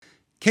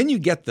Can you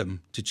get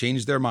them to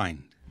change their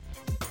mind?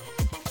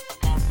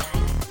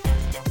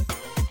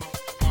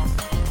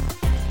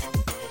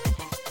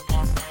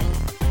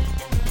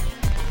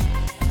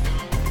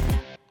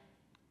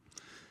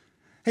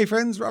 Hey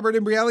friends, Robert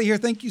Imbriali here.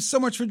 Thank you so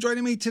much for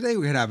joining me today.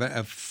 We're going to have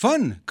a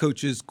fun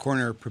Coach's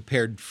Corner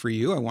prepared for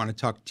you. I want to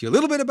talk to you a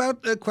little bit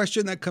about a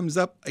question that comes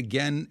up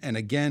again and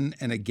again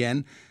and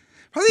again.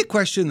 Probably a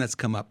question that's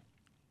come up,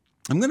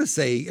 I'm going to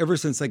say, ever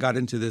since I got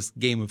into this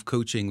game of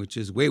coaching, which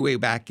is way, way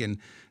back in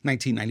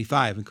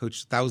 1995, and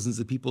coached thousands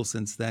of people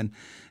since then.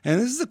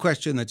 And this is a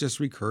question that just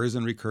recurs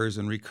and recurs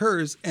and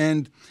recurs.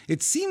 And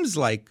it seems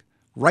like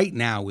right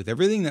now, with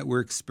everything that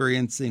we're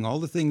experiencing, all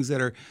the things that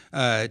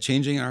are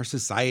changing in our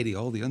society,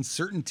 all the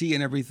uncertainty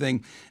and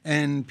everything,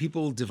 and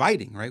people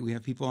dividing, right? We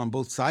have people on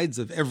both sides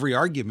of every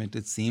argument,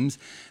 it seems,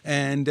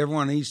 and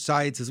everyone on each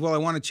side says, well, I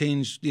want to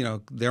change,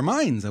 their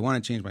minds. I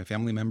want to change my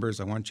family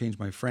members. I want to change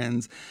my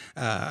friends.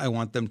 I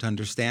want them to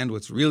understand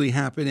what's really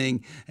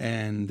happening,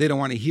 and they don't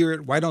want to hear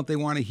it. Why don't they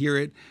want to hear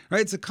it, right?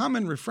 It's a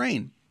common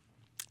refrain.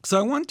 So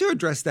I want to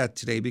address that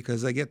today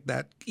because I get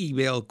that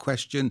email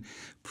question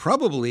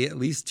probably at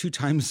least 2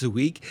 times a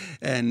week,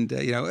 and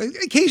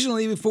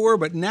occasionally before,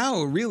 but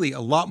now really a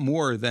lot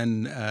more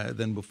than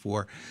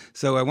before.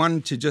 So I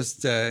wanted to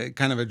just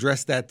kind of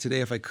address that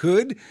today, if I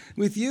could,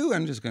 with you.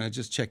 I'm just going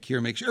to check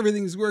here, make sure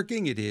everything's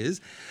working. It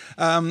is.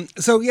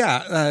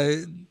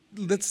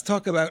 Let's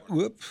talk about,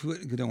 we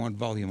don't want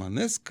volume on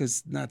this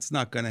because that's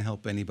not going to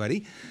help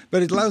anybody,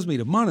 but it allows me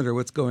to monitor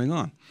what's going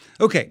on.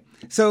 Okay,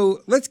 so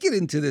let's get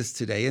into this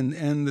today.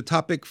 And the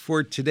topic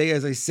for today,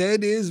 as I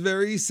said, is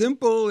very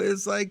simple.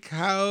 It's like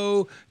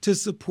how to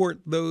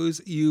support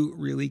those you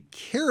really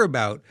care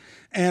about.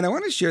 And I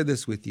want to share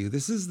this with you.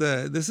 This is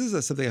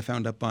something I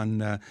found up on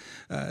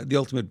the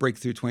Ultimate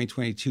Breakthrough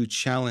 2022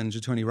 Challenge, the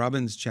Tony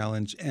Robbins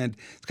Challenge. And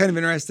it's kind of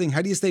interesting.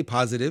 How do you stay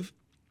positive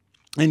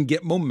and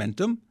get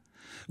momentum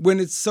when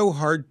it's so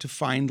hard to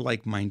find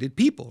like-minded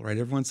people, right?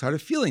 Everyone's tired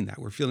of feeling that.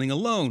 We're feeling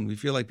alone. We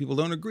feel like people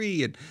don't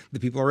agree, and the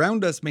people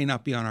around us may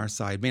not be on our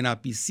side, may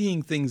not be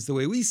seeing things the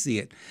way we see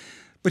it.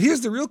 But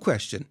here's the real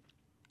question.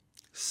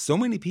 So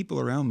many people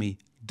around me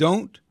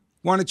don't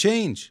want to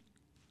change.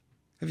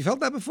 Have you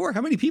felt that before?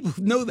 How many people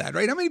know that,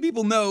 right? How many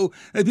people know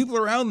that people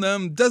around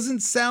them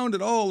doesn't sound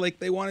at all like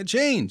they want to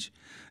change?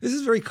 This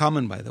is very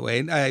common, by the way,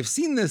 and I've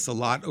seen this a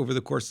lot over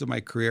the course of my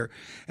career.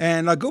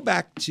 And I'll go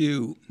back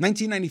to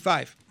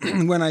 1995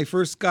 when I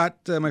first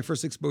got my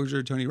first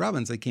exposure to Tony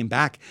Robbins. I came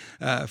back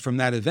from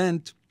that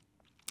event,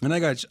 and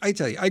I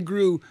tell you, I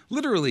grew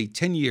literally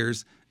 10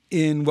 years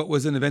in what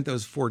was an event that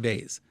was 4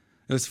 days.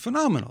 It was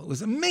phenomenal. It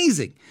was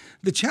amazing.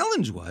 The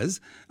challenge was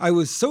I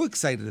was so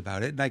excited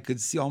about it, and I could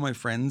see all my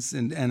friends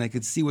and I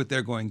could see what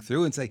they're going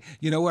through and say,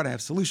 you know what, I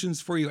have solutions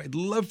for you. I'd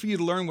love for you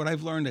to learn what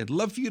I've learned. I'd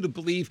love for you to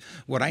believe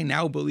what I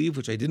now believe,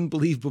 which I didn't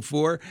believe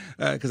before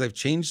because I've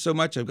changed so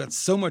much. I've got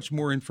so much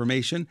more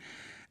information.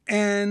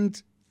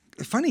 And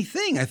the funny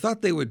thing, I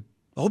thought they would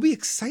all be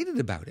excited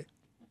about it.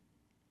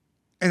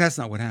 And that's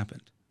not what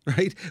happened,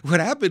 right? What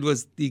happened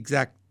was the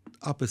exact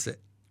opposite.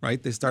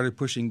 Right? They started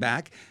pushing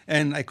back,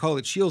 and I call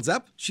it shields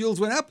up. Shields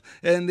went up,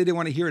 and they didn't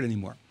want to hear it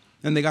anymore.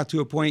 And they got to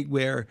a point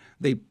where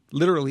they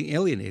literally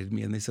alienated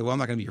me, and they said, well, I'm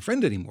not going to be your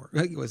friend anymore.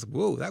 I was,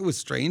 whoa, that was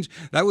strange.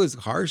 That was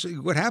harsh.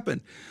 What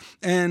happened?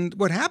 And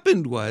what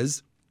happened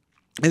was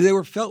they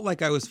felt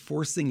like I was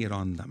forcing it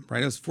on them,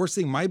 right? I was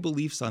forcing my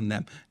beliefs on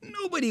them.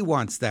 Nobody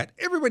wants that.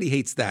 Everybody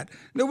hates that.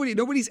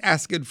 Nobody's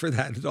asking for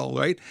that at all,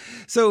 right?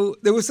 So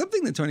there was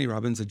something that Tony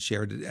Robbins had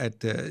shared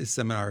at his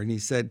seminar, and he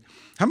said,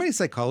 how many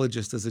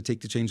psychologists does it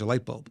take to change a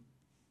light bulb?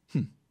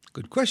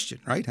 Good question,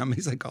 right? How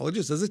many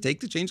psychologists does it take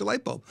to change a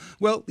light bulb?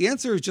 Well, the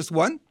answer is just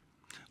one,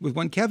 with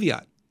one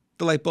caveat.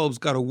 The light bulb's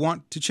got to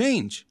want to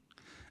change.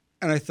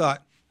 And I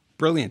thought,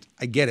 brilliant.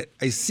 I get it.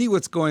 I see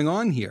what's going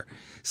on here.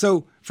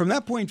 So from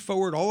that point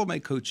forward, all of my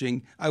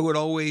coaching, I would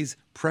always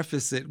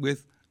preface it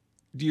with,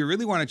 do you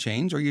really want to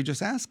change, or are you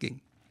just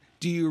asking?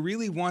 Do you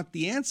really want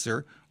the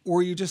answer, or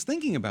are you just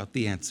thinking about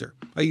the answer?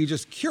 Are you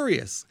just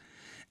curious?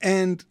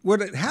 And what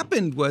had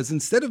happened was,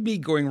 instead of me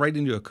going right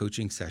into a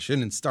coaching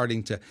session and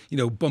starting to,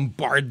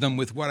 bombard them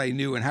with what I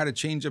knew and how to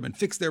change them and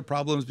fix their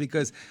problems,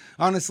 because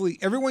honestly,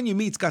 everyone you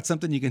meet's got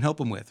something you can help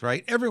them with,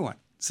 right? Everyone.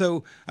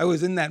 So I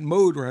was in that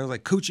mode where I was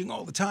like coaching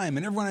all the time,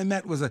 and everyone I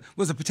met was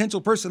a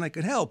potential person I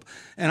could help.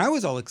 And I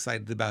was all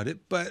excited about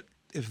it. But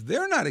if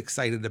they're not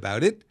excited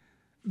about it,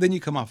 then you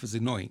come off as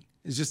annoying.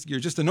 You're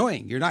just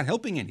annoying. You're not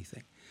helping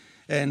anything.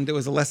 And it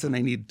was a lesson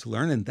I needed to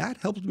learn. And that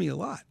helped me a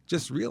lot.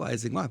 Just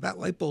realizing, wow, that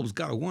light bulb's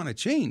got to want to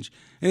change.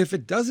 And if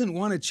it doesn't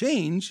want to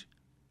change,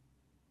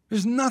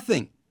 there's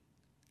nothing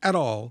at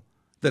all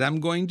that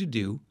I'm going to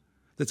do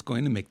that's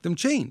going to make them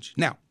change.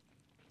 Now,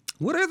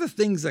 what are the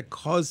things that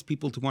cause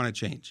people to want to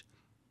change?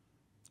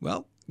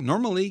 Well,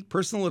 normally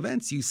personal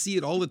events, you see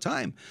it all the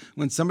time.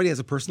 When somebody has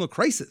a personal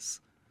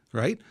crisis,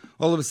 right?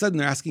 All of a sudden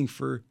they're asking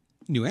for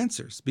new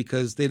answers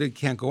because they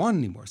can't go on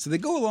anymore. So they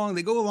go along.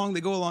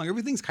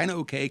 Everything's kind of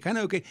okay.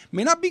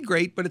 May not be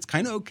great, but it's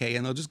kind of okay.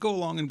 And they'll just go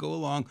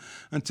along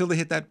until they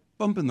hit that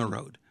bump in the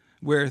road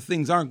where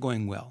things aren't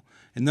going well.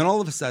 And then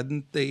all of a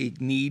sudden, they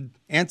need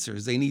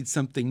answers. They need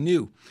something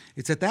new.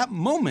 It's at that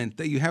moment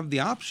that you have the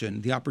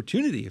option, the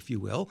opportunity, if you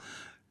will,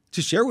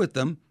 to share with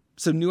them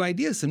some new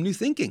ideas, some new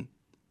thinking.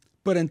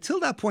 But until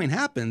that point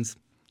happens,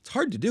 it's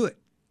hard to do it.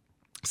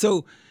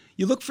 So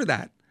you look for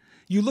that.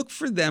 You look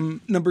for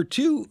them. Number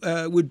two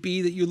would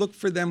be that you look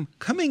for them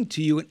coming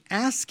to you and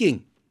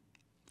asking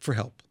for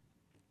help.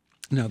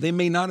 Now, they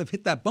may not have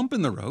hit that bump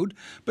in the road,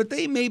 but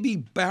they may be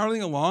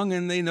barreling along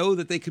and they know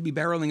that they could be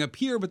barreling up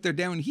here, but they're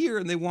down here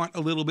and they want a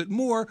little bit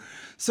more.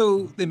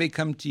 So they may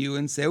come to you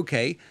and say,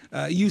 okay,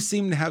 you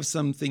seem to have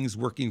some things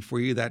working for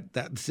you that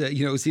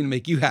seem to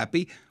make you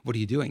happy. What are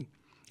you doing?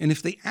 And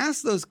if they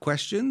ask those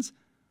questions,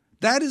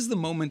 that is the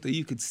moment that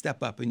you could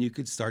step up and you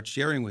could start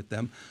sharing with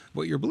them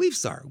what your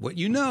beliefs are, what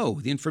you know,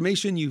 the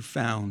information you've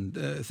found,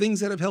 things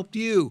that have helped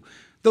you.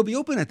 They'll be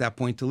open at that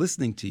point to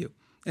listening to you.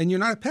 And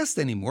you're not a pest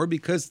anymore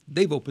because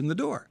they've opened the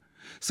door.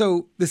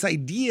 So this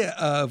idea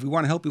of we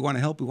want to help, we want to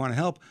help, we want to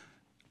help,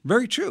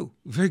 very true.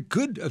 Very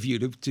good of you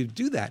to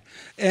do that.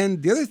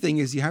 And the other thing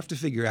is you have to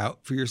figure out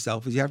for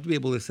yourself is you have to be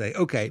able to say,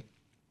 okay,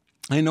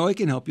 I know I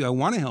can help you. I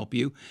want to help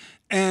you.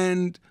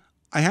 And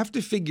I have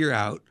to figure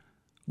out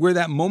where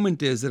that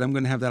moment is that I'm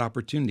going to have that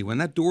opportunity. When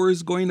that door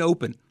is going to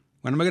open,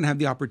 when am I going to have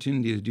the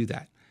opportunity to do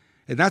that?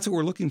 And that's what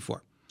we're looking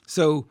for.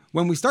 So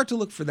when we start to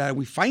look for that and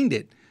we find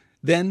it,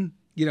 then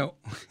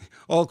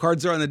all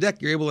cards are on the deck.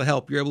 You're able to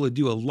help. You're able to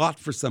do a lot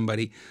for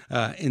somebody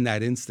in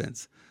that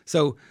instance.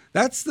 So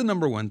that's the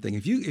number one thing.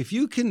 If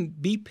you can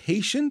be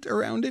patient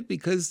around it,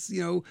 because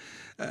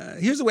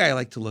here's the way I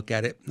like to look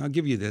at it. I'll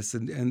give you this,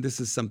 and this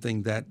is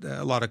something that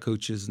a lot of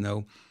coaches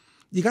know.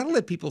 You got to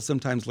let people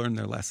sometimes learn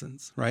their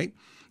lessons, right?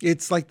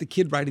 It's like the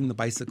kid riding the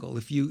bicycle.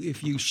 If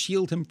you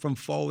shield him from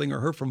falling or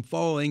her from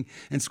falling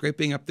and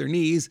scraping up their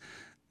knees,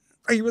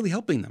 are you really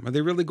helping them? Are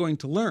they really going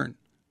to learn?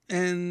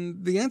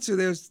 And the answer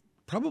there is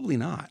probably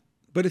not.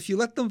 But if you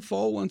let them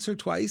fall once or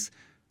twice,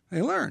 they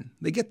learn.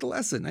 They get the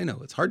lesson. I know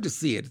it's hard to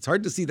see it. It's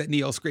hard to see that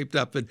knee all scraped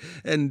up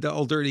and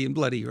all dirty and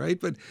bloody, right?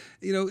 But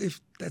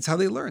if that's how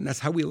they learn, that's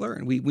how we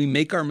learn. We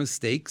make our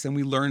mistakes and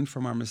we learn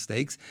from our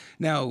mistakes.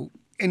 Now,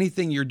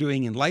 anything you're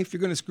doing in life,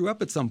 you're going to screw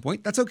up at some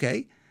point. That's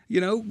okay.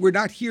 We're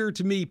not here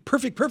to be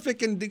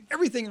perfect and do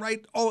everything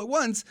right all at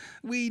once.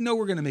 We know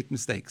we're going to make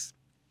mistakes.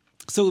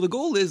 So the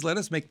goal is let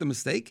us make the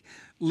mistake,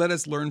 let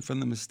us learn from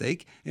the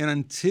mistake. And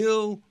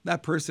until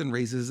that person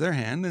raises their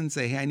hand and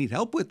say, hey, I need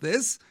help with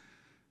this,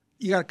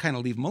 you got to kind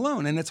of leave them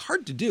alone. And it's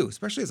hard to do,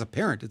 especially as a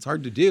parent. It's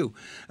hard to do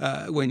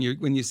when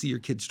you see your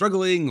kid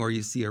struggling or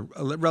you see a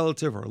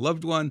relative or a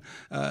loved one,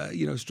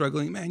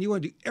 struggling. Man, you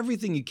want to do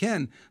everything you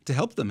can to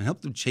help them and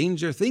help them change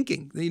their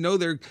thinking.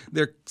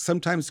 They're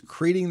sometimes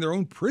creating their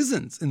own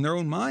prisons in their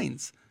own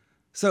minds.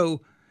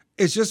 So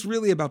it's just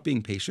really about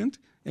being patient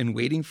and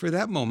waiting for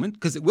that moment,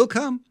 because it will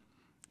come.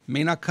 It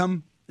may not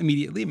come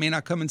immediately. It may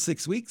not come in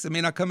 6 weeks. It may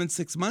not come in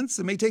 6 months.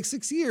 It may take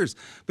 6 years,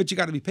 but you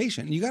got to be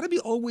patient. And you got to be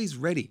always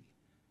ready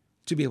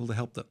to be able to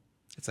help them.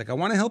 It's like, I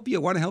want to help you.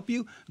 I want to help you.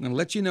 I'm going to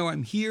let you know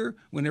I'm here.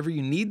 Whenever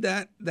you need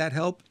that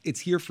help,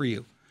 it's here for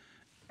you.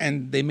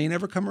 And they may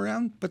never come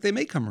around, but they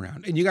may come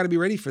around. And you got to be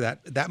ready for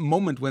that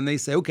moment when they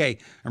say, okay,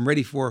 I'm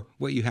ready for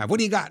what you have. What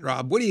do you got,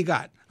 Rob? What do you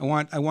got? I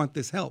want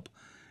this help.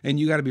 And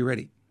you got to be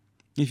ready.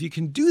 If you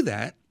can do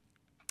that,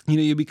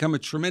 you become a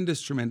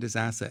tremendous, tremendous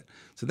asset.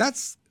 So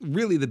that's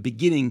really the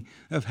beginning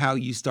of how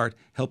you start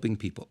helping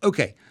people.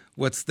 Okay,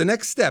 what's the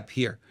next step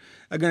here?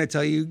 I'm going to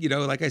tell you,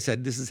 like I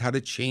said, this is how to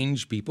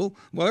change people.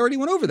 Well, I already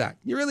went over that.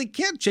 You really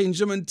can't change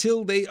them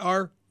until they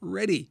are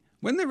ready.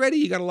 When they're ready,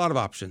 you got a lot of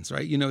options,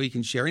 right? You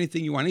can share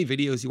anything you want, any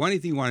videos you want,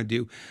 anything you want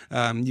to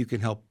do. You can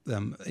help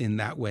them in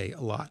that way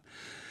a lot.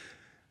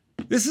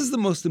 This is the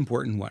most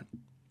important one.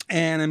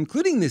 And I'm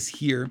including this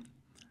here,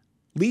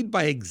 lead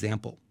by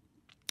example.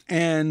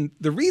 And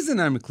the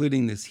reason I'm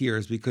including this here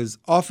is because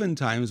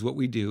oftentimes what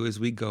we do is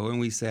we go and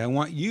we say, I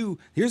want you,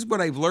 here's what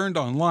I've learned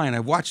online.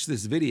 I've watched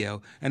this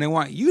video and I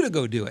want you to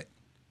go do it.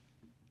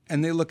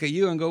 And they look at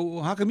you and go,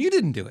 well, how come you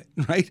didn't do it,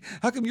 right?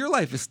 How come your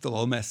life is still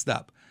all messed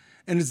up?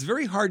 And it's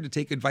very hard to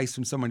take advice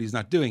from someone who's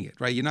not doing it,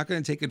 right? You're not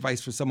going to take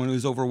advice from someone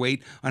who's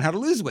overweight on how to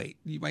lose weight.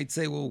 You might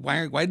say, well,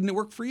 why didn't it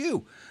work for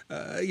you?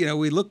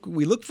 We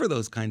look for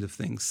those kinds of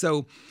things.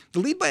 So the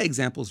lead by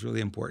example is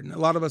really important. A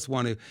lot of us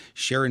want to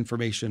share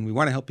information. We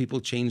want to help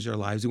people change their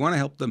lives. We want to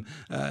help them,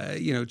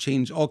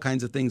 change all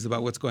kinds of things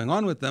about what's going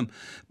on with them.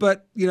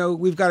 But,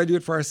 we've got to do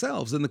it for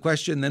ourselves. And the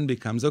question then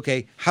becomes,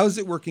 okay, how's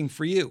it working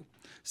for you?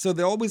 So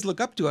they always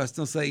look up to us and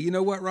they'll say, you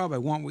know what, Rob, I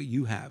want what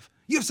you have.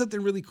 You have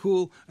something really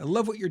cool. I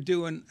love what you're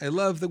doing. I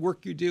love the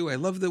work you do. I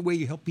love the way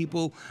you help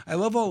people. I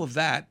love all of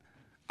that.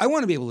 I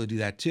want to be able to do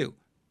that too.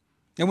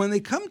 And when they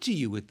come to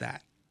you with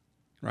that,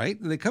 right?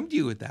 When they come to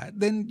you with that,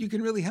 then you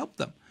can really help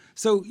them.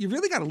 So you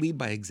really got to lead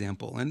by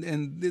example.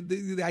 And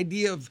the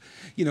idea of,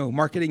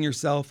 marketing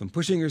yourself and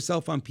pushing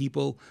yourself on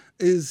people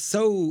is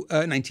so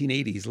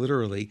 1980s,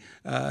 literally.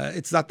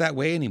 It's not that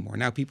way anymore.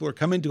 Now people are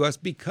coming to us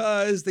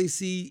because they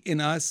see in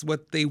us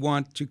what they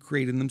want to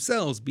create in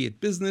themselves, be it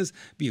business,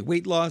 be it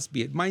weight loss,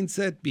 be it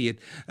mindset, be it,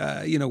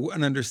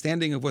 an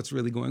understanding of what's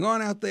really going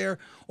on out there,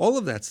 all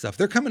of that stuff.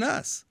 They're coming to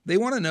us. They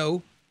want to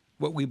know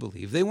what we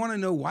believe. They want to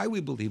know why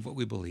we believe what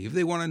we believe.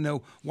 They want to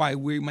know why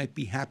we might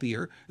be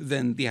happier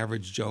than the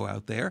average Joe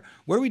out there.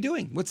 What are we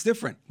doing? What's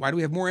different? Why do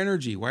we have more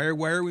energy? Why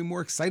are we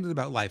more excited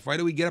about life? Why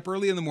do we get up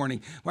early in the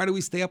morning? Why do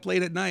we stay up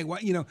late at night? Why,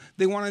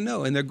 they want to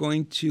know, and they're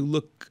going to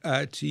look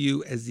to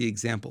you as the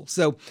example.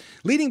 So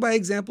leading by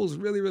example is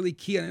really, really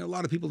key. And a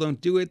lot of people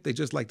don't do it. They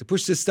just like to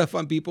push this stuff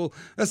on people.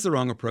 That's the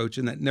wrong approach,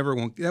 and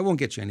that won't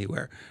get you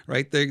anywhere,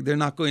 right? They're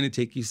not going to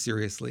take you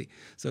seriously.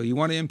 So you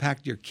want to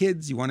impact your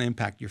kids. You want to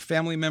impact your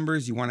family members.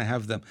 You want to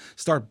have them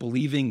start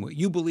believing what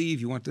you believe.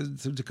 You want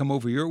to come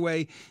over your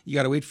way. You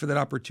got to wait for that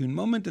opportune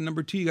moment. And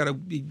number two, you got to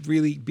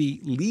really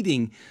be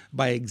leading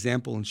by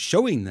example and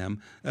showing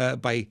them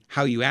by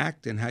how you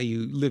act and how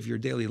you live your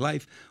daily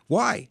life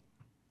why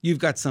you've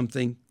got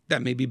something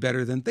that may be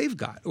better than they've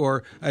got,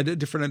 or a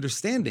different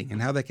understanding, and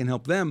how that can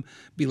help them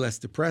be less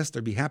depressed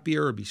or be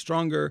happier or be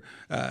stronger,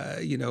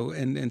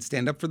 and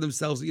stand up for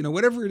themselves.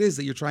 Whatever it is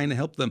that you're trying to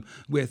help them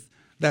with,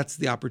 that's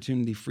the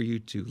opportunity for you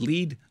to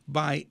lead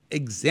by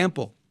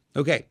example.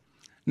 Okay,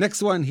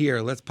 next one here.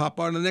 Let's pop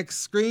on the next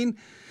screen.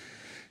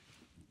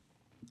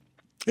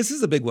 This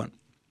is a big one.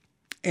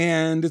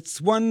 And it's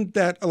one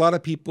that a lot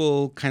of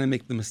people kind of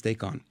make the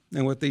mistake on.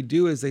 And what they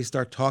do is they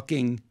start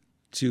talking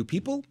to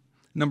people,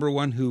 number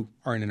one, who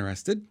aren't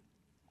interested.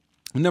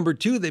 Number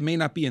two, they may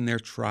not be in their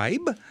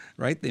tribe,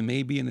 right? They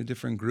may be in a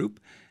different group,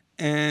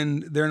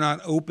 and they're not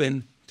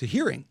open to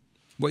hearing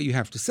what you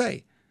have to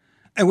say.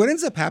 And what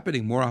ends up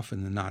happening more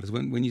often than not is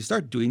when you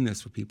start doing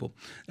this with people,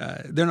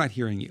 they're not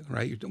hearing you,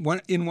 right?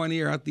 You're in one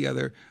ear, out the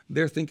other.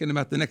 They're thinking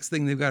about the next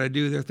thing they've got to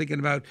do. They're thinking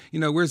about,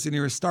 where's the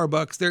nearest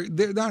Starbucks?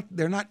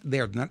 They're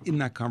not in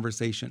that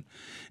conversation.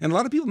 And a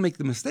lot of people make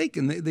the mistake,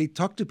 and they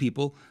talk to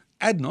people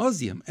ad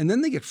nauseum, and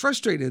then they get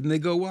frustrated and they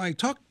go, well, I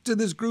talked to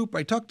this group,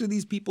 I talked to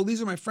these people,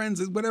 these are my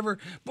friends, whatever,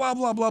 blah,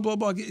 blah, blah, blah,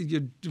 blah.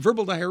 You're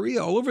verbal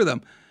diarrhea all over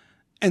them.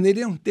 And they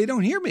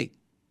don't hear me.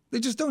 They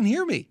just don't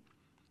hear me.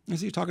 And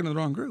so you're talking to the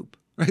wrong group.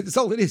 Right? That's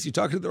all it is. You're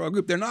talking to the wrong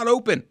group. They're not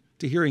open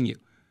to hearing you.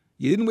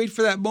 You didn't wait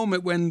for that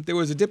moment when there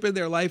was a dip in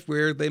their life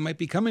where they might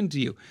be coming to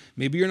you.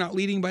 Maybe you're not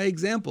leading by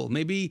example.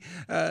 Maybe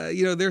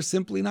they're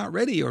simply not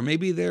ready, or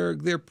maybe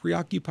they're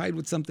preoccupied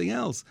with something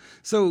else.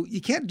 So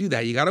you can't do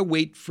that. You got to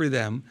wait for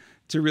them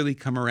to really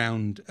come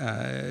around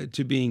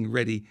to being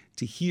ready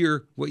to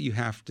hear what you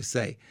have to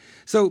say.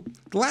 So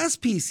the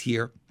last piece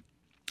here,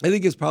 I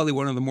think, is probably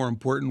one of the more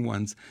important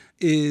ones,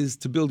 is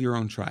to build your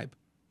own tribe.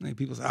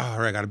 People say, all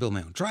right, I got to build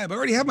my own tribe. I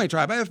already have my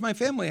tribe. I have my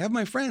family. I have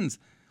my friends.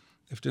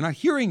 If they're not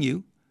hearing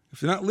you, if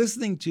they're not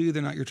listening to you,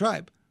 they're not your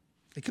tribe.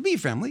 It could be your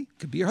family,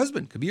 could be your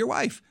husband, could be your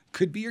wife,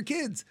 could be your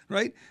kids,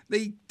 right?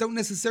 They don't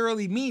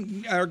necessarily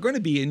are going to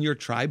be in your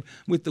tribe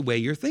with the way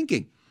you're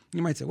thinking.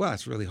 You might say, well,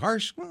 that's really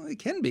harsh. Well, it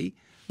can be.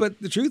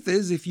 But the truth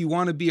is, if you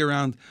want to be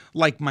around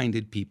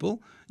like-minded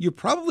people, you're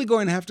probably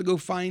going to have to go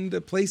find a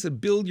place and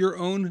build your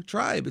own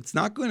tribe. It's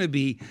not going to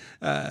be,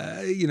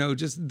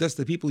 just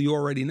the people you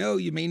already know.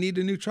 You may need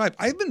a new tribe.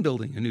 I've been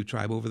building a new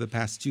tribe over the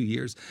past 2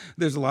 years.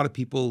 There's a lot of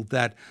people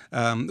that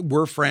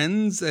were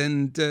friends,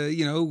 and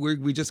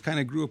we just kind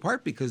of grew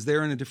apart because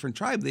they're in a different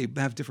tribe. They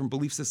have different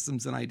belief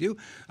systems than I do.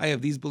 I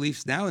have these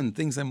beliefs now, and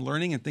things I'm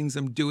learning and things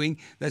I'm doing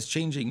that's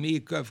changing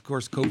me. Of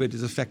course, COVID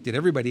has affected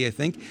everybody, I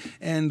think,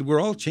 and we're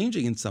all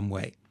changing in some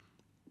way.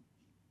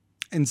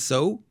 And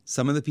so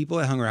some of the people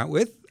I hung out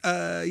with,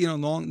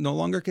 no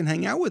longer can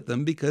hang out with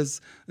them because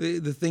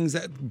the things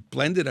that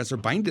blended us or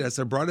binded us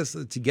or brought us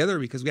together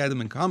because we had them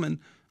in common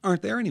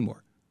aren't there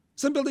anymore.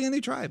 So I'm building a new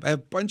tribe. I have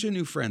a bunch of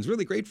new friends,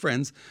 really great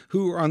friends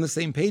who are on the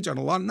same page on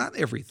a lot, not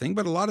everything,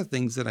 but a lot of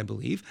things that I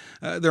believe.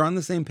 They're on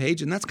the same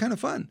page, and that's kind of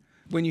fun.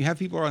 When you have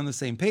people who are on the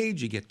same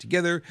page, you get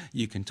together,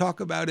 you can talk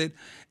about it.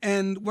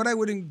 And what I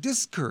would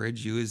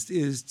discourage you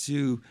is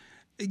to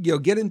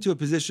get into a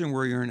position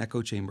where you're in an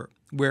echo chamber,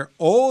 where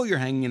all you're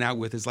hanging out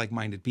with is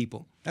like-minded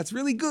people. That's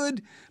really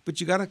good,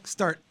 but you got to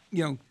start,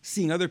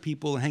 seeing other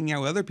people, hanging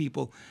out with other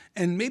people,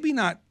 and maybe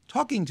not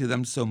talking to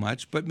them so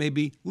much, but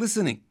maybe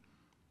listening.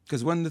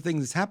 Because one of the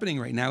things that's happening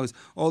right now is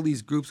all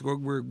these groups,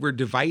 we're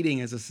dividing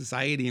as a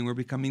society, and we're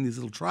becoming these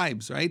little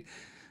tribes, right?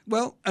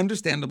 Well,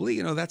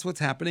 understandably, that's what's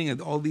happening,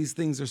 and all these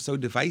things are so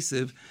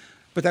divisive.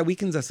 But that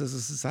weakens us as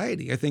a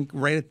society. I think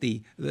right at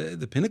the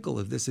pinnacle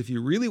of this, if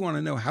you really want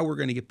to know how we're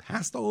going to get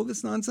past all of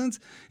this nonsense,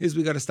 is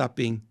we got to stop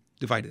being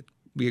divided.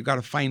 We got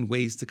to find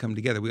ways to come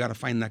together. We got to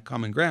find that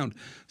common ground.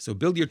 So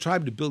build your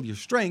tribe to build your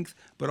strength,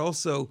 but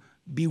also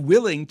be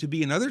willing to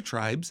be in other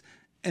tribes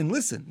and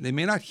listen. They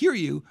may not hear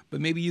you, but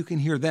maybe you can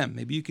hear them.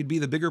 Maybe you could be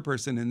the bigger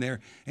person in there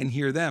and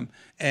hear them.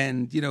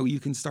 And, you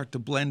can start to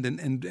blend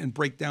and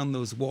break down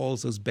those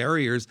walls, those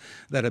barriers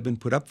that have been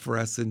put up for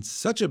us in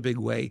such a big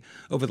way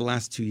over the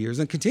last 2 years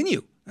and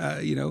continue.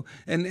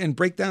 and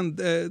break down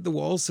the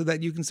walls so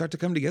that you can start to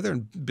come together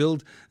and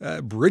build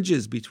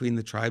bridges between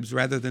the tribes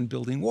rather than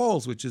building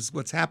walls, which is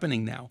what's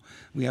happening now.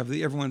 We have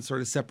everyone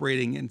sort of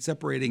separating, and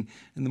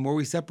the more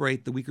we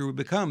separate, the weaker we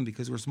become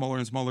because we're smaller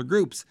and smaller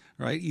groups,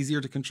 right?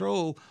 Easier to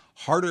control,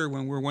 harder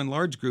when we're one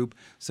large group.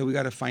 So we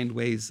got to find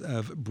ways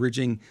of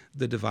bridging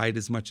the divide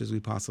as much as we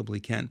possibly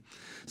can.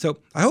 So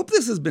I hope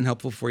this has been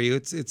helpful for you.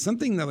 It's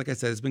something that, like I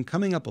said, has been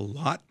coming up a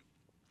lot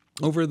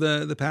over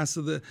the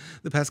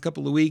past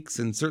couple of weeks,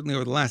 and certainly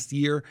over the last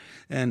year.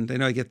 And I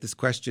know I get this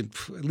question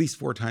at least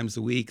 4 times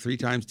a week, 3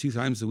 times, 2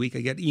 times a week.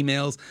 I get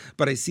emails,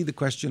 but I see the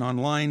question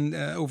online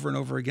over and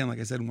over again. Like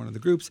I said, in one of the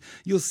groups,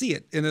 you'll see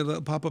it and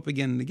it'll pop up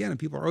again and again. And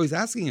people are always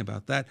asking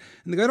about that.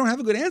 And they go, I don't have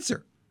a good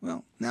answer.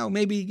 Well, now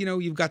maybe,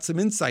 you've got some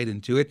insight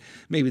into it.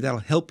 Maybe that'll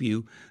help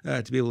you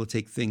to be able to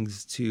take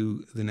things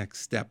to the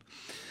next step.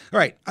 All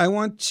right. I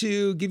want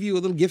to give you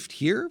a little gift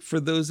here for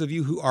those of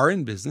you who are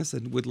in business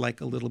and would like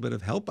a little bit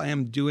of help. I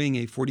am doing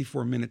a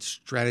 44-minute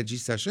strategy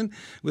session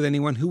with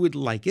anyone who would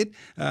like it.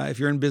 If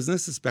you're in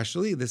business,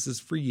 especially, this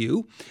is for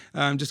you.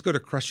 Just go to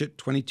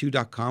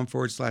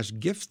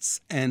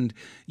crushit22.com/gifts, and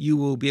you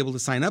will be able to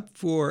sign up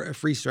for a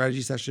free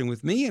strategy session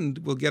with me, and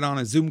we'll get on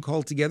a Zoom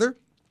call together.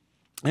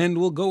 And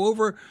we'll go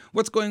over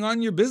what's going on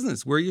in your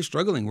business, where you're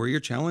struggling, where your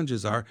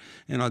challenges are.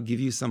 And I'll give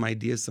you some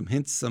ideas, some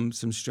hints, some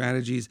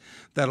strategies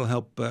that'll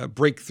help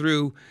break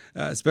through,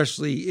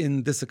 especially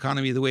in this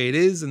economy the way it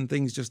is, and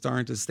things just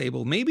aren't as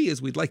stable maybe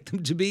as we'd like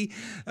them to be.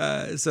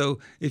 So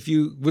if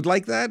you would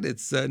like that,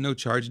 it's no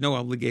charge, no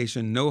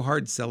obligation, no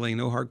hard selling,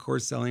 no hardcore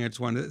selling. I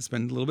just want to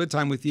spend a little bit of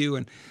time with you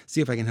and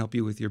see if I can help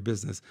you with your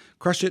business.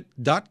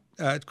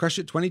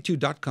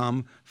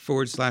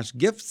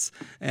 crushit22.com/gifts,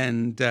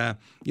 and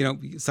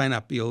sign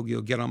up.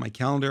 You'll get on my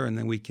calendar, and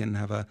then we can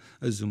have a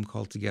Zoom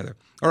call together.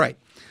 All right,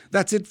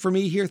 that's it for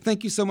me here.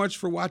 Thank you so much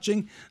for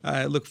watching.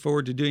 I look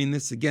forward to doing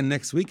this again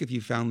next week. If you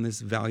found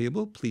this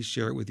valuable, please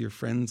share it with your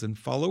friends and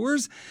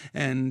followers,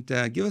 and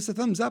give us a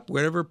thumbs up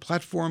whatever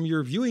platform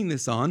you're viewing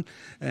this on.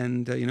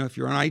 And if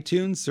you're on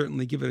iTunes,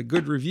 certainly give it a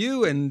good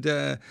review. And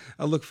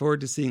I'll look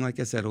forward to seeing, like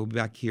I said, we'll be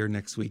back here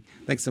next week.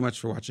 Thanks so much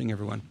for watching,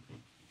 everyone.